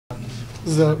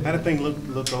What's up? How did things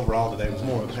look overall today? It was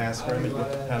more of a pass scrimmage.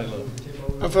 How did it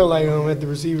look? I felt like at the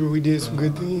receiver we did some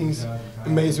good things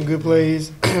and made some good plays,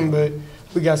 but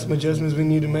we got some adjustments we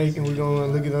need to make, and we're going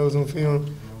to look at those on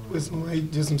film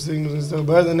with just some signals and stuff.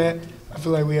 But other than that, I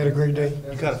feel like we had a great day.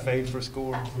 You got a fade for a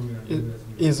score?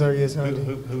 Yes, sir. Yes, I did.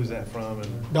 Who was that from?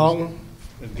 And Dalton.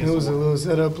 It was a little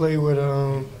setup play with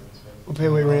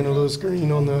Payway ran a little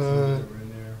screen on the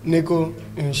nickel,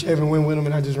 and Chevin went with him,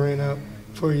 and I just ran out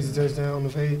for an easy touchdown on the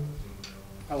fade.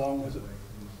 How long was it?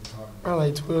 Probably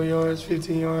like 12 yards,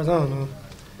 15 yards, I don't know.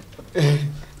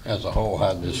 As a whole,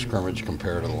 how did this scrimmage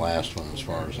compare to the last one as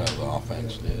far as how the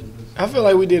offense did? I feel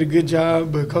like we did a good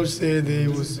job, but Coach said that it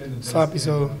was sloppy,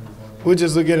 so we'll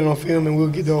just look at it on film and we'll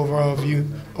get the overall view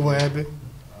of what happened.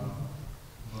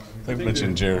 They've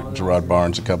mentioned Gerard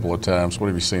Barnes a couple of times. What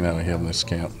have you seen out of him this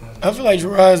camp? I feel like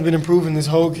Gerard's been improving this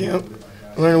whole camp,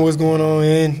 learning what's going on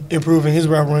and improving his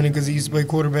route running because he used to play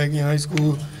quarterback in high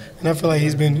school, and I feel like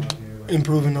he's been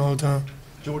improving the whole time.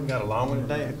 Jordan got a long one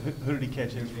today. Who did he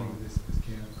catch his from?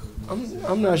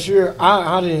 I'm not sure.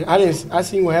 I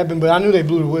seen what happened, but I knew they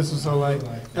blew the whistle, so like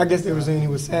I guess they were saying he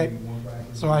was sacked,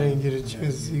 so I didn't get a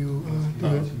chance to see who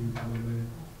threw it.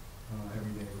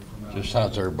 Just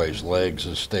how's everybody's legs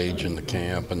this stage in the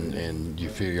camp, and you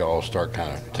feel you all start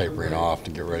kind of tapering off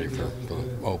to get ready for the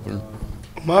opener?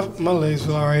 My legs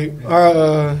feel all right.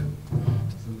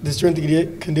 The strength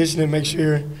and conditioning make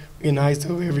sure we get iced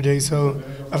over every day, so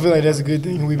I feel like that's a good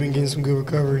thing. We've been getting some good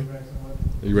recovery.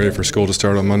 Are you ready for school to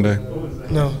start on Monday?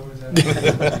 No.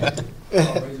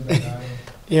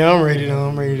 Yeah, I'm ready though.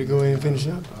 I'm ready to go ahead and finish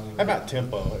up. How about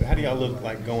tempo? How do y'all look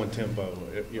like going tempo?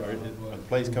 Are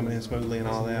plays coming in smoothly and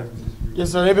all that?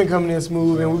 Yes, sir. They've been coming in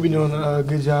smooth, and we've been doing a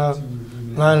good job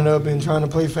lining up and trying to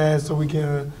play fast so we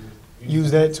can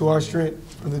use that to our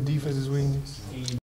strength for the defense's weakness.